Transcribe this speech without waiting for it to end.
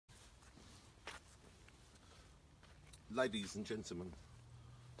Ladies and gentlemen,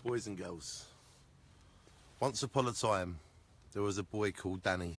 boys and girls, once upon a time there was a boy called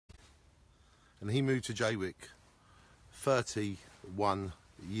Danny, and he moved to Jaywick 31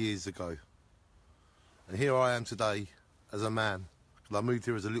 years ago. And here I am today as a man. Well, I moved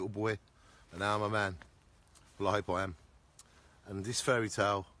here as a little boy and now I'm a man. Well, I hope I am. And this fairy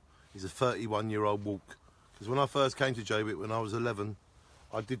tale is a 31-year-old walk. Because when I first came to Jaywick when I was 11,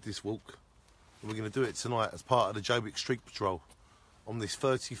 I did this walk. And we're going to do it tonight as part of the Jaywick Street Patrol on this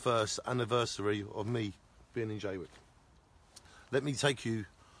 31st anniversary of me being in Jaywick. Let me take you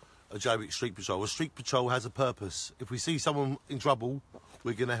a Jaywick Street Patrol. A street patrol has a purpose. If we see someone in trouble,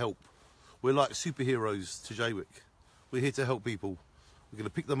 we're going to help. We're like superheroes to Jaywick. We're here to help people. We're going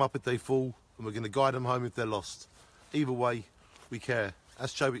to pick them up if they fall, and we're going to guide them home if they're lost. Either way, we care.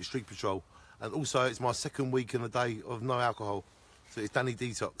 That's Jaywick Street Patrol. And also, it's my second week and a day of no alcohol. So it's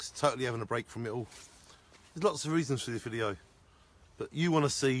DannyDetox. Totally having a break from it all. There's lots of reasons for this video. But you want to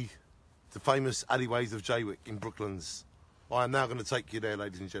see the famous alleyways of Jaywick in Brooklands. I am now going to take you there,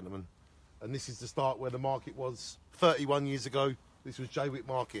 ladies and gentlemen. And this is the start where the market was 31 years ago. This was Jaywick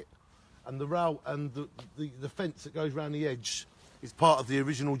Market. And the rail and the fence that goes around the edge is part of the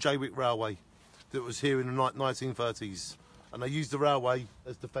original Jaywick Railway that was here in the 1930s. And they used the railway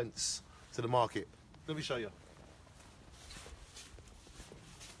as the fence to the market. Let me show you.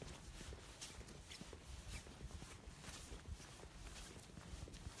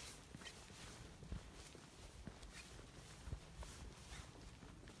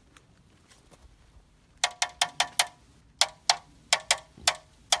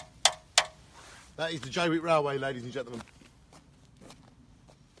 That is the Jaywick Railway, ladies and gentlemen.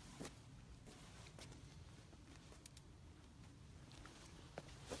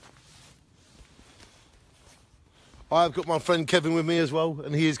 I've got my friend Kevin with me as well,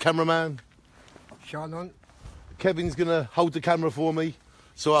 and he is cameraman. Shine on. Kevin's going to hold the camera for me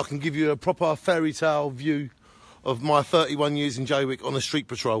so I can give you a proper fairy tale view of my 31 years in Jaywick on a street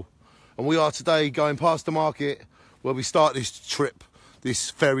patrol. And we are today going past the market where we start this trip,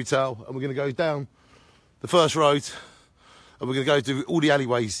 this fairy tale, and we're going to go down the first road and we're going to go to all the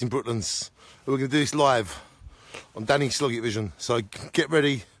alleyways in Brooklands. And we're going to do this live on Danny Sloggett Vision. So get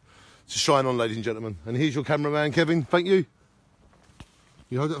ready to shine on, ladies and gentlemen. And here's your cameraman, Kevin. Thank you.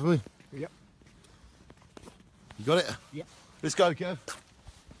 You hold it for me? Yep. You got it? Yep. Let's go, Kev.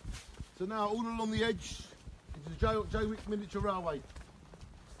 So now, all along the edge is the Jaywick Miniature Railway.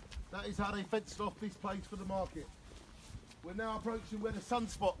 That is how they fenced off this place for the market. We're now approaching where the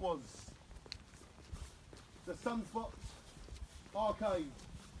Sunspot was. The Sunspot Arcade,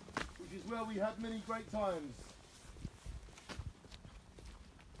 which is where we had many great times.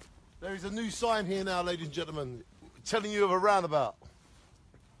 There is a new sign here now, ladies and gentlemen, telling you of a roundabout.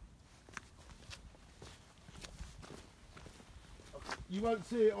 You won't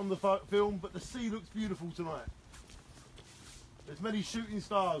see it on the film, but the sea looks beautiful tonight. There's many shooting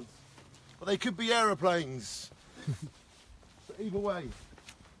stars, but they could be aeroplanes. But either way.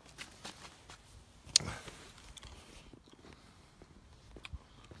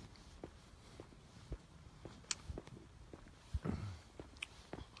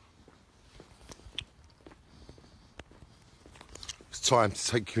 Time to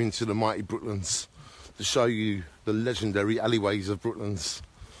take you into the mighty Brooklands to show you the legendary alleyways of Brooklands.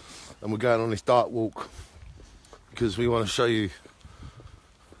 And we're going on this dark walk because we want to show you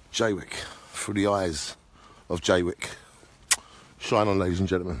Jaywick through the eyes of Jaywick. Shine on, ladies and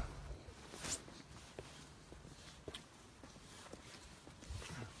gentlemen.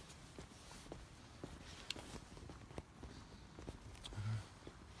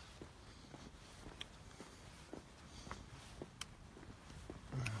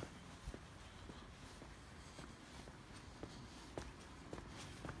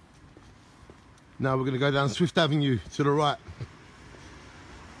 Now we're going to go down Swift Avenue to the right.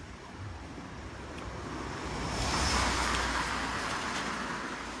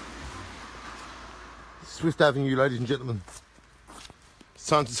 Swift Avenue, ladies and gentlemen. It's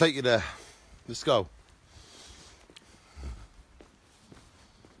time to take you there. Let's go.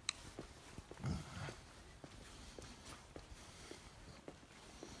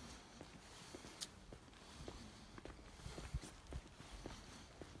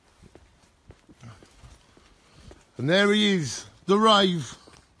 And there he is, the rave,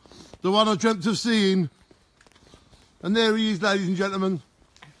 the one I dreamt of seeing. And there he is, ladies and gentlemen.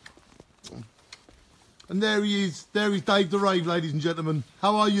 And there he is Dave the Rave, ladies and gentlemen.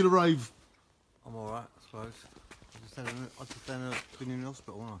 How are you, the Rave? I'm alright, I suppose. I just been in the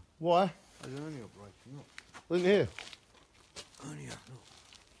hospital, haven't I? Why? I did an hernia operation, look. Look here. Hernia,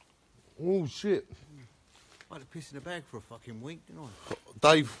 look. Oh, shit. I had to piss in the bag for a fucking week, didn't I?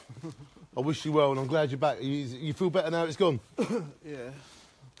 Dave, I wish you well, and I'm glad you're back. You feel better now it's gone? Yeah.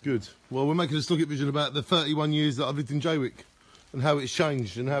 Good. Well, we're making a Sloggett vision about the 31 years that I've lived in Jaywick and how it's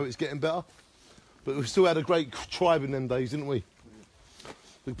changed and how it's getting better. But we still had a great tribe in them days, didn't we?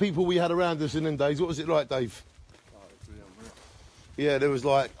 The people we had around us in them days, what was it like, Dave? Yeah, there was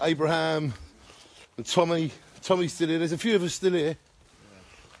like Abraham and Tommy. Tommy's still here. There's a few of us still here.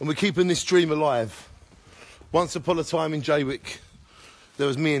 And we're keeping this dream alive. Once upon a time in Jaywick, there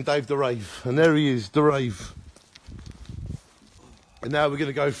was me and Dave the Rave. And there he is, the Rave. And now we're going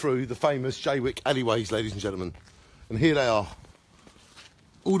to go through the famous Jaywick alleyways, ladies and gentlemen. And here they are.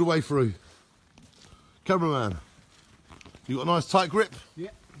 All the way through. Cameraman, you got a nice tight grip?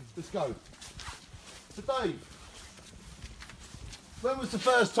 Yeah. Let's go. So Dave, when was the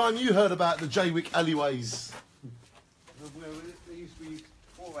first time you heard about the Jaywick alleyways? Well, there used to be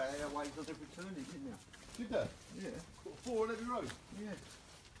 4 alleyways on every turning, didn't there? Did there? Yeah. 4 on every road? Yeah.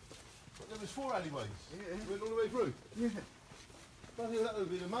 But there was 4 alleyways? Yeah. Went all the way through? Yeah. I think that would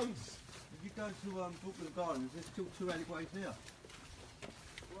have been a maze. If you go to Brookwood Gardens, there's still 2 alleyways there.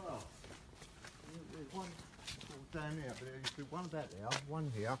 Wow. There's one sort of down there, but there used to be one about there,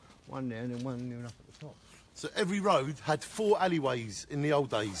 one here, one there, and then one near enough at the top. So every road had 4 alleyways in the old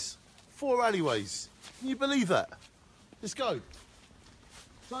days. 4 alleyways. Can you believe that? Let's go.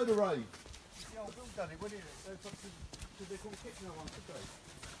 Soda Rave. Yeah, Bill done it, wouldn't it? Because they couldn't catch no one, could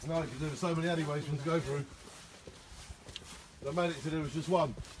they? No, because there were so many alleyways for them to go through. But I made it so there was just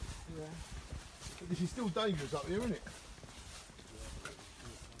one. Yeah. But this is still dangerous up here, isn't it?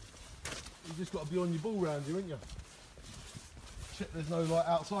 You've just got to be on your ball round here, haven't you? Check there's no like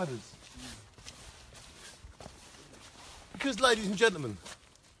outsiders. Because, ladies and gentlemen,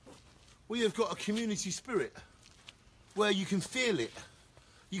 we have got a community spirit where you can feel it,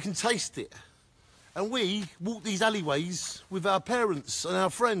 you can taste it. And we walk these alleyways with our parents and our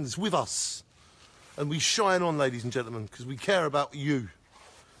friends with us. And we shine on, ladies and gentlemen, because we care about you.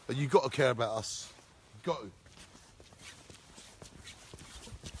 And you've got to care about us. You've got to.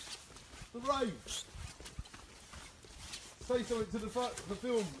 The Rave. Say something to the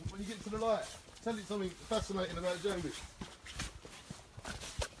film when you get to the light. Tell it something fascinating about Jaywick.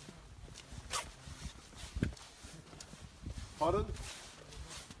 Pardon?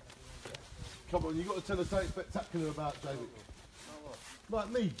 Come on, you've got to tell us something spectacular about Jaywick. Like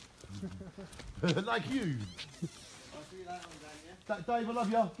me. Like you. I'll see you later on, Dan, yeah? Dave, I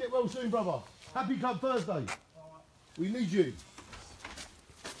love you. Get well soon, brother. Happy Club Thursday. We need you.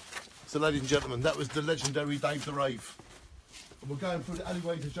 So, ladies and gentlemen, that was the legendary Dave the Rave. And we're going through the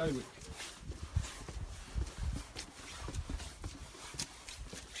alleyways of Jaywick.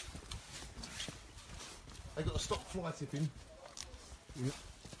 They've got to stop fly tipping. Yep.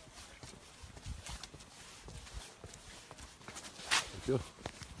 Thank you.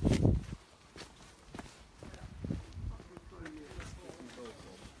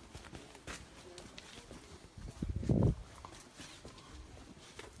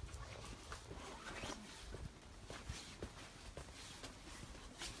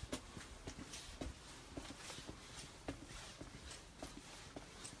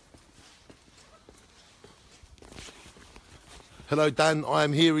 Hello Dan, I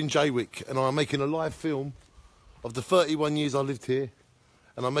am here in Jaywick and I'm making a live film of the 31 years I lived here,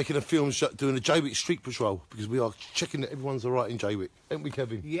 and I'm making a film doing a Jaywick street patrol because we are checking that everyone's alright in Jaywick, ain't we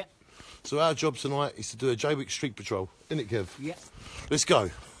Kevin? Yeah. So our job tonight is to do a Jaywick street patrol, isn't it Kev? Yeah. Let's go.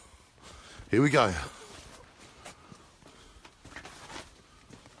 Here we go.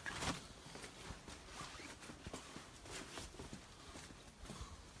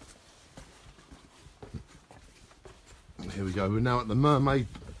 Here we go, we're now at the Mermaid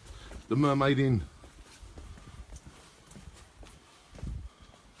Inn.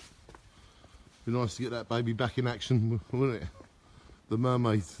 Be nice to get that baby back in action, wouldn't it? The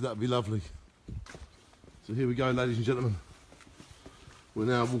Mermaid, that'd be lovely. So here we go, ladies and gentlemen. We're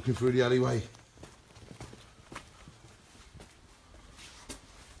now walking through the alleyway.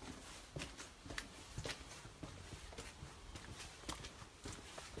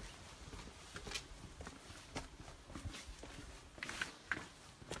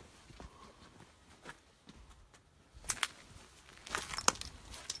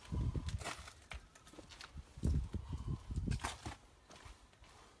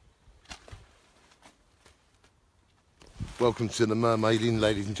 Welcome to the Mermaid Inn,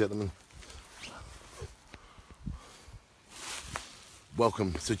 ladies and gentlemen.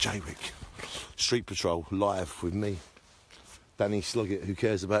 Welcome to Jaywick Street Patrol, live with me, Danny Sloggett, who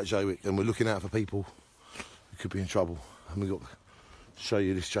cares about Jaywick, and we're looking out for people who could be in trouble. And we've got to show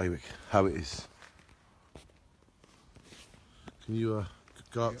you this Jaywick, how it is. Can you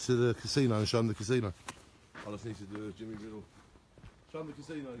go up to the casino and show them the casino? I just need to do a Jimmy Riddle. Show them the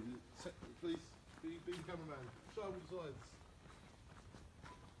casino. Please, be the cameraman. Show them all the sides.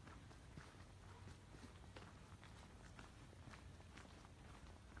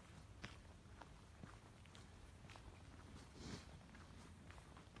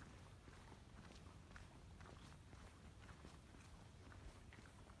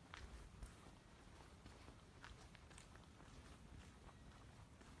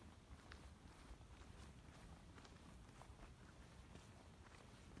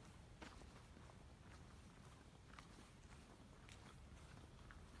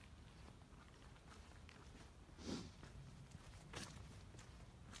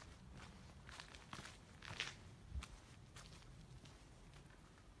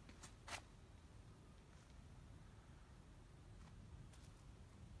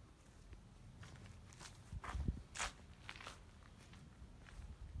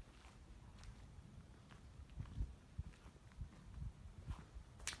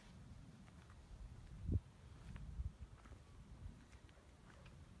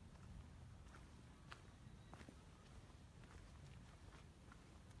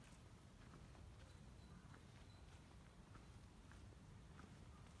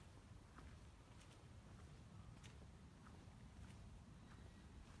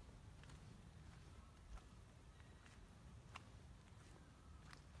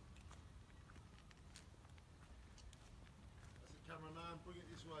 Cameraman, bring it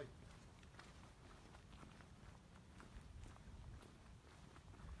this way.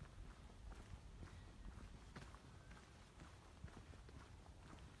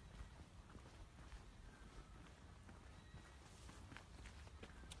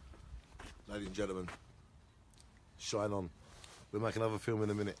 Ladies and gentlemen, shine on. We'll make another film in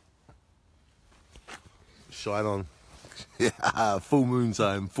a minute. Shine on. Yeah, full moon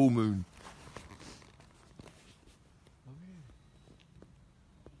time, full moon.